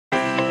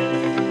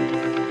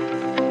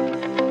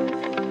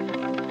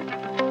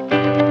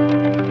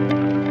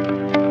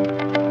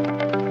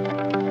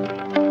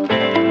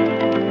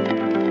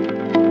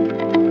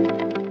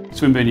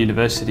Swinburne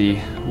University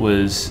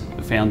was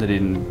founded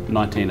in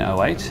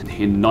 1908.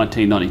 In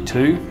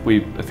 1992,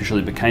 we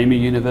officially became a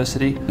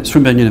university.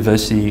 Swinburne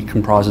University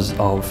comprises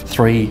of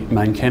 3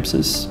 main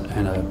campuses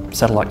and a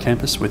satellite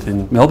campus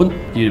within Melbourne.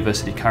 The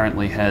university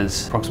currently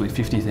has approximately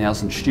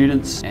 50,000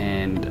 students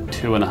and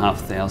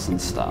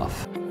 2,500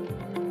 staff.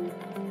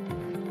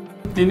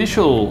 The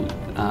initial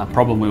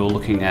problem we were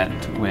looking at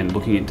when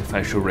looking into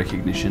facial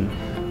recognition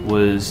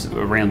was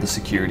around the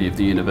security of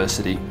the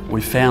university.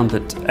 We found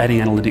that adding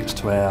analytics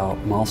to our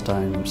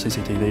Milestone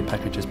CCTV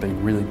package has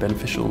been really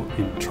beneficial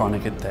in trying to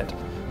get that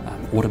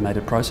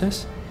automated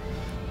process.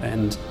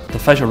 And the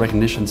facial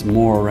recognition is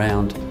more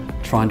around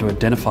trying to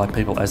identify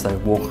people as they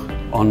walk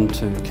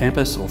onto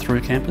campus or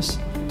through campus.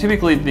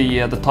 Typically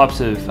the types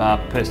of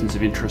persons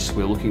of interest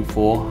we're looking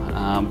for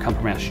come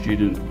from our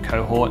student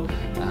cohort.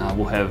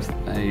 We'll have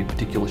a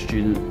particular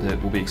student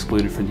that will be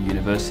excluded from the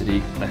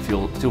university. They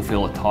still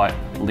feel a tight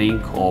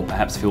link or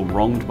perhaps feel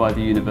wronged by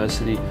the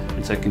university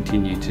and so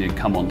continue to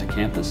come onto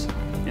campus.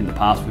 In the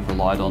past we've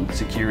relied on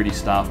security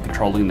staff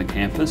patrolling the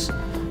campus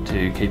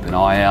to keep an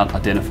eye out,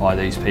 identify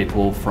these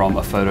people from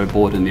a photo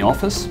board in the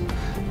office.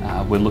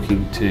 We're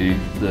looking to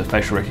the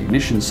facial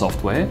recognition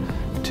software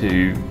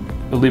to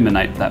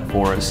eliminate that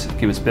for us,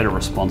 give us better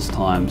response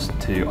times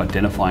to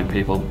identifying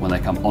people when they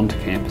come onto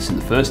campus in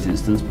the first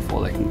instance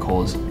before they can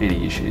cause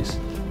any issues.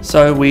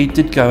 So we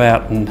did go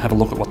out and have a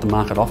look at what the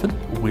market offered.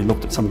 We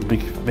looked at some of the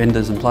big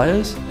vendors and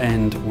players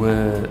and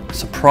were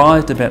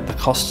surprised about the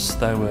costs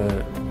they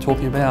were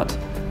talking about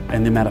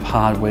and the amount of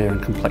hardware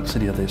and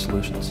complexity of their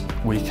solutions.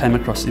 We came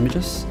across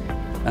Imagus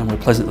and we're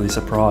pleasantly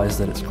surprised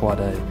that it's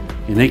quite a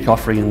unique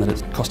offering in that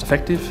it's cost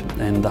effective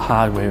and the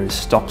hardware is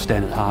stock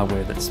standard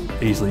hardware that's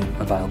easily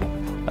available.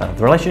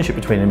 The relationship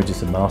between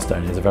Imagus and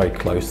Milestone is a very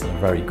close and a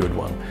very good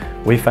one.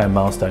 We found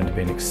Milestone to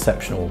be an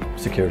exceptional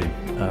security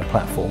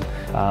platform.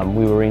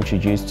 We were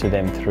introduced to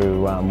them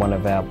through one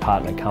of our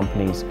partner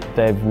companies.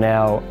 They've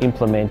now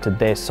implemented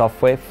their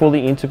software,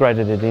 fully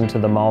integrated it into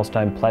the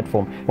Milestone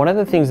platform. One of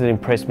the things that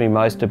impressed me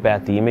most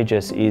about the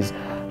Imagus is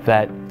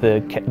that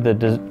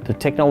the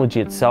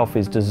technology itself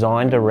is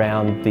designed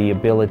around the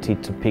ability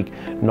to pick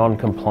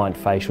non-compliant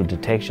facial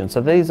detection.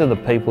 So these are the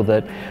people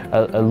that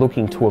are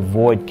looking to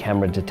avoid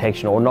camera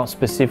detection or not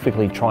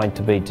specifically trying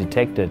to be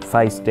detected.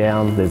 Face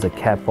down, there's a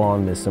cap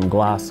on, there's some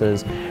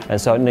glasses, and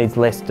so it needs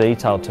less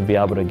detail to be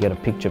able to get a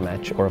picture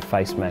match or a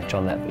face match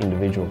on that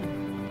individual.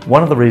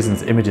 One of the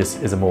reasons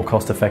Imagus is a more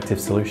cost-effective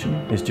solution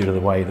is due to the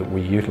way that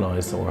we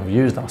utilise or have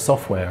used our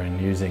software in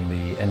using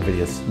the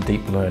Nvidia's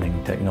deep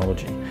learning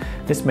technology.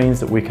 This means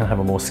that we can have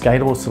a more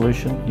scalable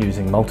solution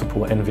using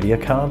multiple Nvidia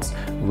cards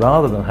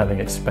rather than having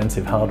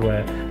expensive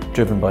hardware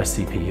driven by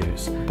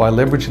CPUs. By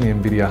leveraging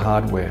the Nvidia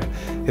hardware,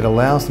 it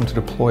allows them to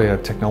deploy a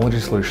technology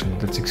solution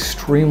that's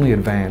extremely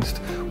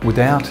advanced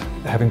without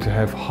having to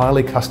have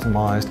highly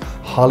customised,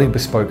 highly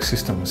bespoke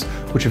systems,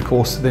 which of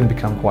course then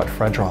become quite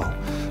fragile.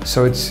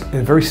 So it's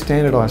a very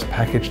standardised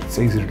package that's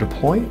easy to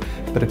deploy,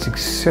 but it's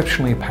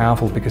exceptionally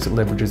powerful because it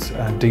leverages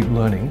deep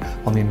learning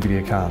on the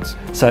Nvidia cards.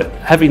 So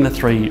having the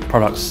 3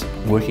 products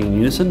working in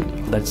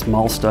unison, that's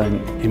Milestone,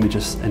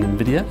 Imagus and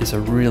Nvidia, is a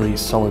really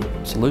solid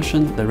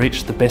solution. They're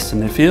each the best in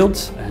their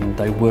fields and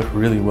they work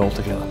really well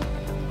together.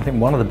 I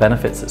think one of the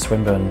benefits that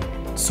Swinburne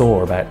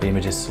saw about the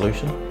Imagus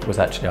solution was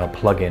actually our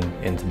plug-in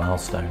into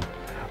Milestone.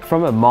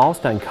 From a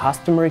Milestone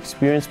customer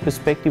experience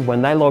perspective,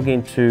 when they log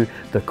into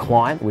the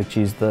client, which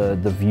is the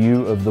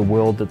view of the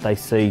world that they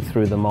see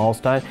through the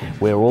Milestone,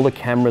 where all the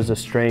cameras are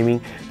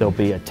streaming, there'll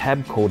be a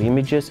tab called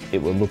Imagus.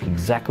 It will look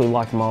exactly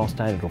like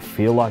Milestone, it'll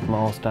feel like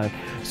Milestone.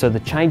 So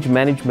the change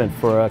management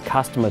for a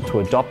customer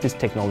to adopt this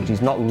technology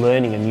is not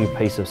learning a new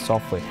piece of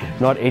software,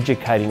 not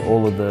educating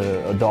all of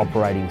the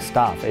operating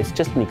staff. It's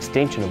just an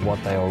extension of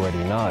what they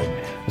already know.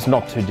 It's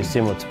not too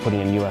dissimilar to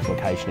putting a new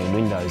application in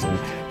Windows and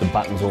the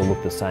buttons all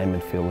look the same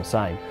and feel the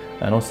same.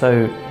 And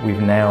also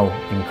we've now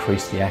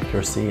increased the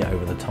accuracy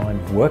over the time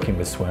of working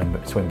with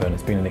Swinburne.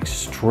 It's been an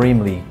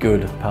extremely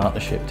good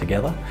partnership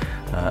together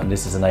and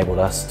this has enabled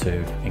us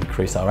to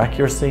increase our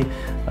accuracy,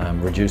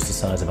 reduce the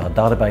size of our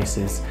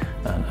databases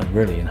and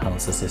really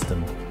enhance the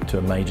system to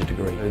a major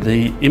degree.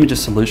 The Imagus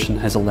solution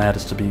has allowed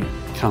us to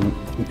become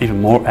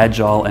even more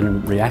agile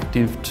and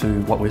reactive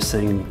to what we're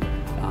seeing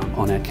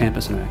on our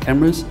campus and our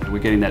cameras. We're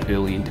getting that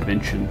early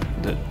intervention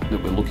that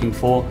we're looking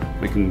for.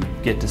 We can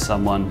get to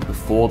someone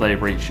before they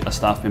reach a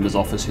staff member's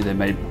office who they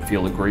may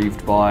feel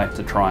aggrieved by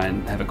to try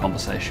and have a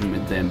conversation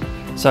with them.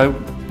 So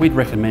we'd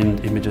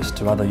recommend Imagus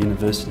to other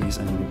universities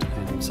and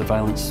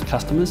surveillance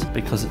customers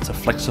because it's a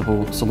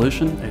flexible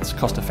solution, it's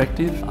cost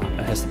effective,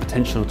 it has the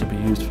potential to be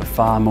used for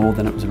far more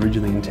than it was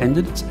originally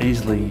intended, it's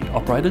easily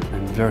operated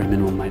and very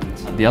minimal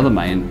maintenance. The other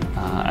main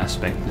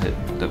aspect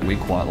that we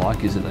quite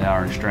like is that they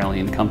are an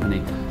Australian company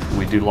and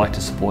we do like to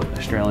support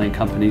Australian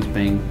companies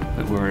being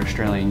that we're an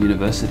Australian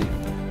university.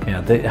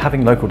 Yeah,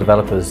 having local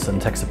developers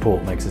and tech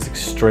support makes us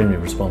extremely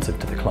responsive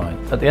to the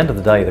client. At the end of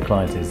the day, the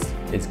client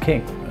is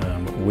king.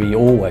 We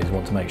always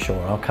want to make sure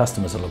our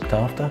customers are looked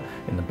after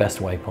in the best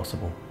way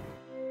possible.